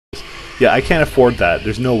Yeah, I can't afford that.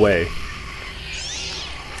 There's no way.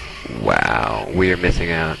 Wow, we are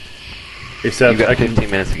missing out. Except You got I can.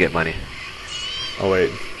 15 minutes to get money. Oh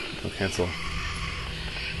wait, don't cancel.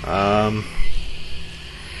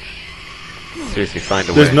 Seriously, find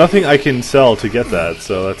a way. There's nothing I can sell to get that,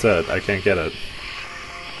 so that's it. I can't get it.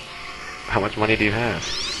 How much money do you have?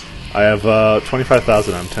 I have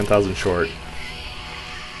 25,000. I'm 10,000 short.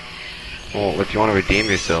 Well, if you want to redeem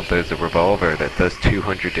yourself, there's a revolver that does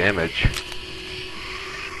 200 damage. I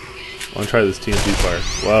want to try this TNT fire.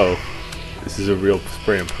 Whoa, this is a real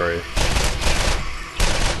spray and pray.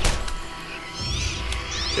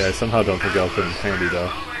 Yeah, I somehow don't think I'll put it in handy though.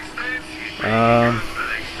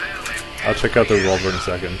 I'll check out the revolver in a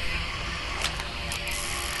second.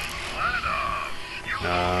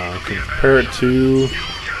 Compare it to...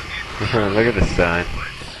 Look at the sign.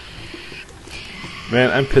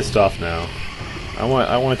 Man, I'm pissed off now.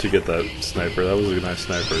 I wanted to get that sniper. That was a nice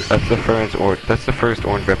sniper. That's the first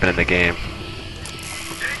orange weapon in the game.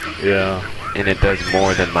 Yeah. And it does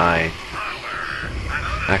more than my...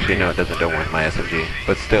 Actually, no, it doesn't do more than my SMG.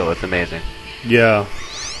 But still, it's amazing. Yeah.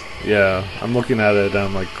 Yeah. I'm looking at it and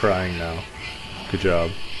I'm like crying now. Good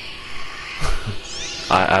job.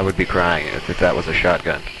 I would be crying if that was a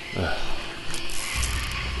shotgun.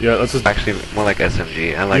 Yeah, let's just... Actually, more like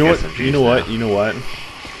SMG. I like SMGs. You know what? You know what?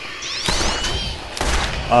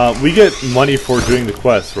 We get money for doing the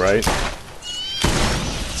quest, right?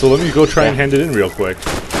 So let me go try and hand it in real quick.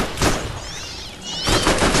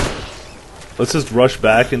 Let's just rush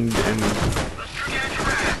back and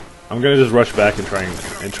I'm gonna just rush back and try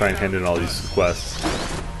and hand in all these quests.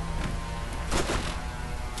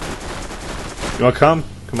 You wanna come?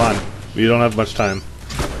 Come on. We don't have much time.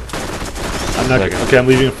 I'm not gonna, okay, I'm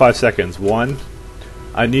leaving in 5 seconds. 1.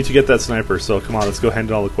 I need to get that sniper, so come on, let's go hand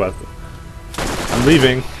in all the quests. I'm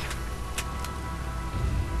leaving.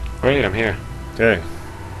 Wait, I'm here. Okay.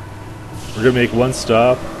 We're gonna make one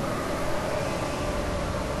stop.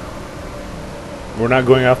 We're not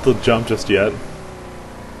going off the jump just yet.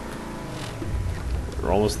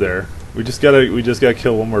 We're almost there. We just gotta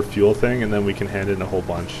kill one more fuel thing, and then we can hand in a whole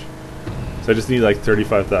bunch. So I just need like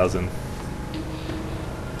 35,000.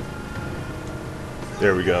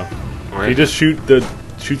 There we go. Right. You just shoot the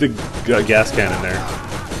gas can in there.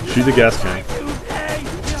 Shoot the gas can.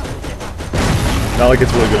 Not like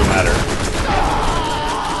it's really gonna matter.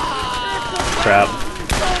 Crap.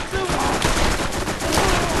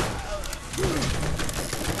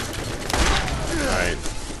 Alright.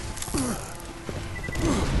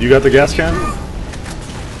 You got the gas can?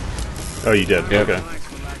 Oh, you did. Yep. Okay.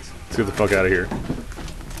 Let's get the fuck out of here.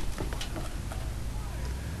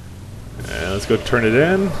 And let's go turn it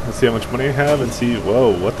in. Let's see how much money I have and see...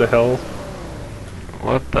 Whoa, what the hell?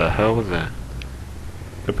 What the hell was that?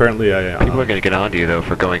 Apparently I... People are gonna get onto you though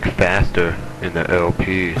for going faster in the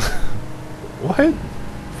LP. What?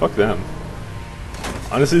 Fuck them.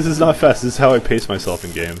 Honestly, this is not fast. This is how I pace myself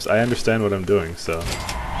in games. I understand what I'm doing, so...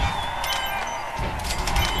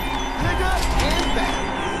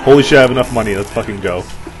 Holy shit, I have enough money. Let's fucking go.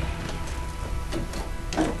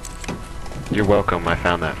 You're welcome, I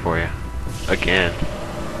found that for you. Again.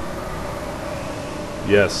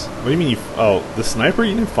 Yes. What do you mean you... Oh, the sniper?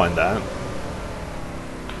 You didn't find that.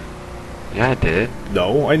 Yeah, I did.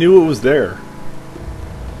 No, I knew it was there.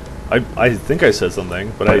 I think I said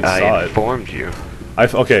something, but I saw it. I informed you.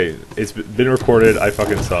 Okay, it's been recorded. I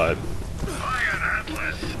fucking saw it.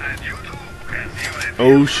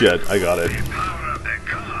 Oh shit, I got it.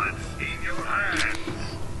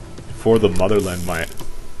 For the motherland might.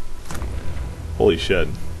 Holy shit.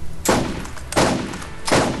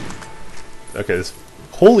 Okay, this...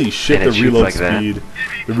 Holy shit, the reload like speed.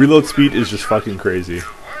 The reload speed is just fucking crazy.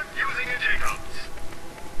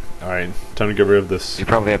 Alright, time to get rid of this. You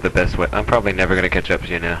probably have the best way. I'm probably never gonna catch up to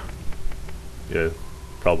you now. Yeah,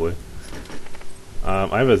 probably.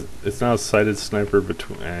 I have a... It's now a sighted sniper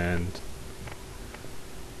between... And...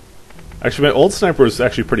 Actually, my old sniper was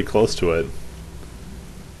actually pretty close to it.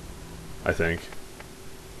 I think.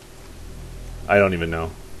 I don't even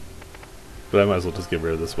know. But I might as well just get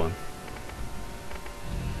rid of this one.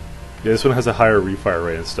 Yeah, this one has a higher refire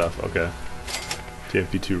rate and stuff. Okay.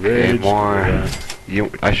 TMP2 rage. More.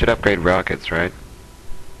 I should upgrade rockets, right?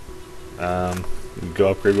 Go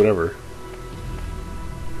upgrade whatever.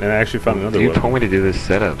 And I actually found another one. You told me to do this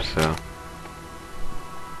setup, so...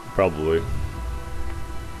 Probably.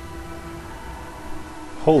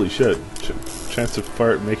 Holy shit. Chance to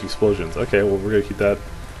fire make explosions. Okay, well we're gonna keep that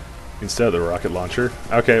instead of the rocket launcher.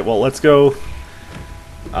 Okay, well let's go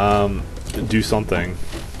do something.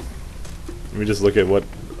 Let me just look at what...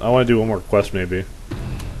 I want to do one more quest maybe.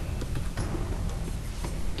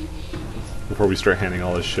 before we start handing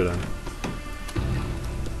all this shit in.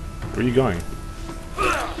 Where are you going?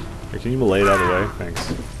 Hey, can you lay it out of the way?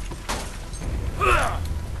 Thanks.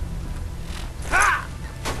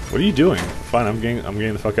 What are you doing? Fine, I'm getting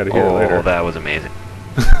the fuck out of here later. Oh, that was amazing.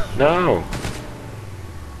 No.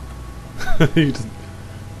 You just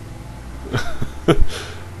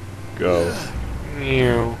go.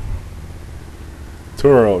 Meow.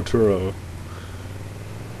 Turo.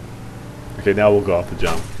 Okay, now we'll go off the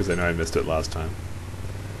jump because I know I missed it last time.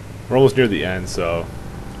 We're almost near the end, so.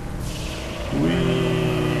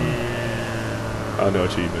 Oh, no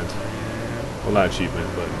achievement. Well, not achievement,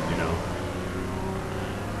 but you know.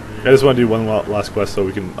 I just want to do one last quest so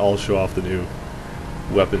we can all show off the new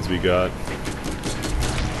weapons we got.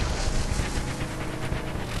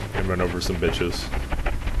 And run over some bitches.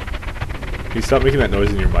 Can you stop making that noise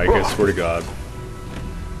in your mic? I swear to God.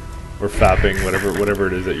 Or fapping, whatever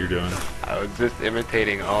it is that you're doing. I was just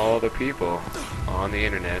imitating all the people on the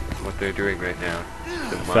internet, what they're doing right now.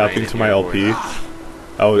 Fapping to my LP?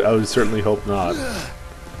 I would certainly hope not.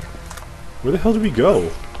 Where the hell did we go?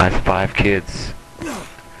 I have 5 kids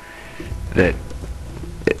that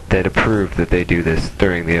approved that they do this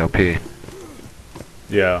during the LP.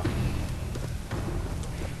 Yeah.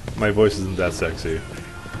 My voice isn't that sexy.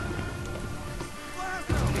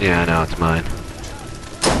 Yeah, I know, it's mine.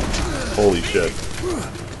 Holy shit.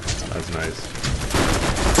 That's nice.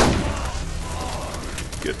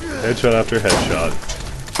 Good. Headshot after headshot.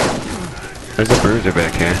 There's a bruiser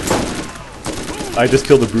back here. I just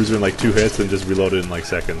killed the bruiser in like 2 hits and just reloaded in like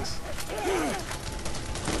seconds.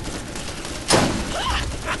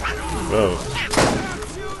 Whoa.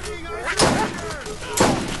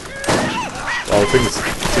 Well, the thing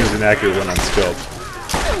seems inaccurate when unscoped.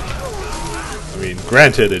 I mean,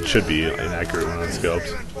 granted, it should be inaccurate when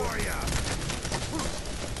unscoped.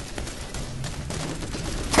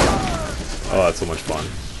 Oh, that's so much fun.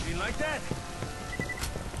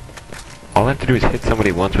 All I have to do is hit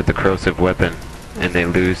somebody once with the corrosive weapon, and they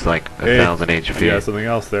lose like 1,000 HP. Yeah, something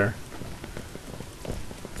else there.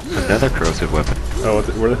 Another corrosive weapon. Oh,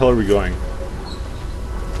 where the hell are we going?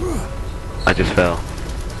 I just fell.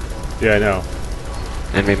 Yeah, I know.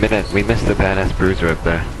 And we missed the badass bruiser up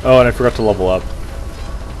there. Oh, and I forgot to level up.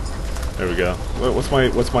 There we go. What's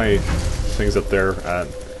my things up there at?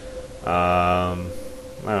 Oh,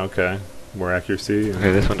 okay. More accuracy.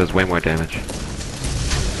 Okay, this one does way more damage.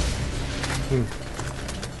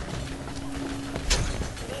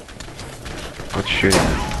 Let's shoot it.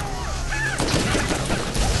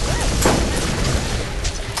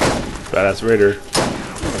 Badass Raider.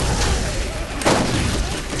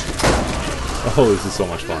 Oh, this is so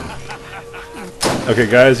much fun. Okay,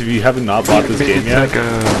 guys, if you haven't not bought this game yet,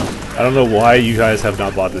 I don't know why you guys have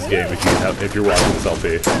not bought this game if you're watching this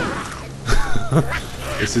LP.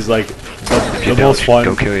 This is like the most fun.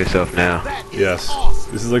 Go kill yourself now. Yes,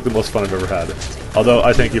 this is like the most fun I've ever had. Although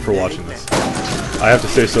I thank you for watching this. I have to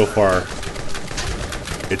say, so far,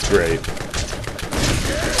 it's great.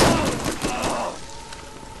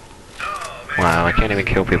 Wow, I can't even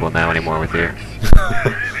kill people now anymore with you.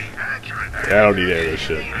 Yeah, I don't need any of this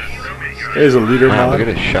shit. There's a leader mod. Wow, look at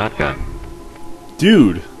this shotgun.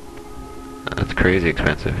 Dude! That's crazy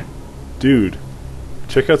expensive. Dude.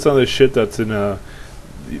 Check out some of this shit that's in,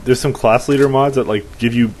 there's some class leader mods that, like,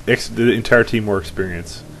 give you the entire team more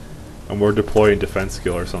experience. And more deploy and defense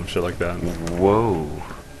skill or some shit like that. Whoa.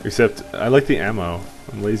 Except, I like the ammo.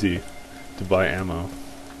 I'm lazy to buy ammo.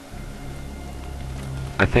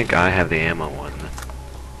 I think I have the ammo one.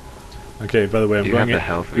 Okay, by the way, we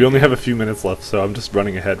only have a few minutes left, so I'm just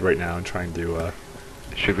running ahead right now and trying to,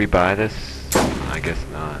 Should we buy this? I guess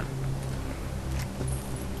not.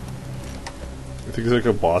 I think it's like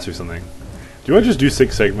a boss or something. Do you want to just do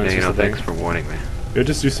 6 segments or something? Thanks for warning me. Yeah,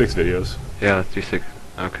 just do 6 videos. Yeah, let's do 6.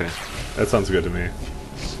 Okay. That sounds good to me.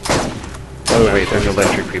 Oh, wait, there's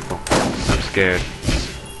electric people. I'm scared.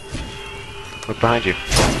 Look behind you.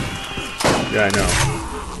 Yeah, I know.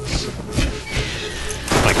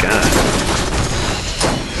 Oh my god.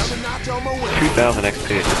 2,000 XP.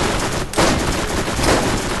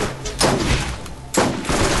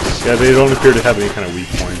 Yeah, they don't appear to have any kind of weak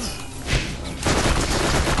points.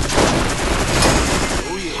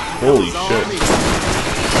 Holy shit.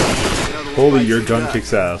 Holy, your gun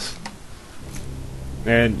kicks ass.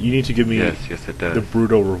 And you need to give me yes, it does. the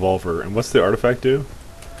Brutal Revolver. And what's the artifact do?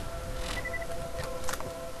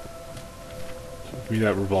 Give me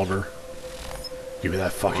that revolver. Give me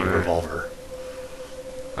that fucking revolver.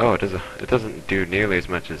 Oh, it doesn't do nearly as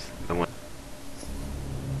much as the one.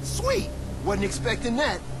 Sweet! Wasn't expecting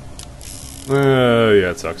that.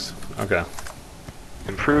 Yeah, it sucks. Okay.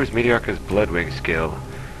 Improves Mediocre's Bloodwing skill.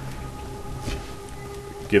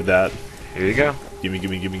 Give that. Here you go. Gimme,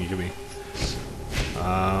 gimme, gimme, gimme.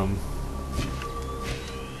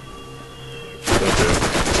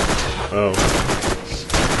 Oh.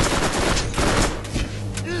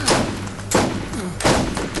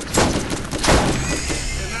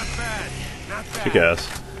 Kick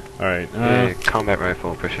ass. Alright. Combat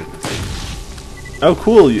rifle proficiency. Oh,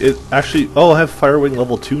 cool. It actually. Oh, I have Firewing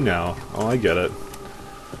level 2 now. Oh, I get it.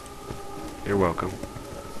 You're welcome.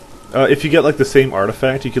 If you get like the same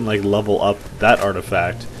artifact, you can like level up that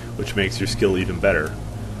artifact, which makes your skill even better.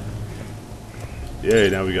 Yay!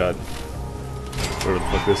 Now we got whatever the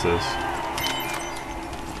fuck this is,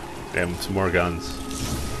 and some more guns.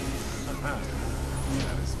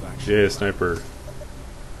 Yeah, sniper.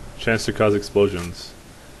 Chance to cause explosions.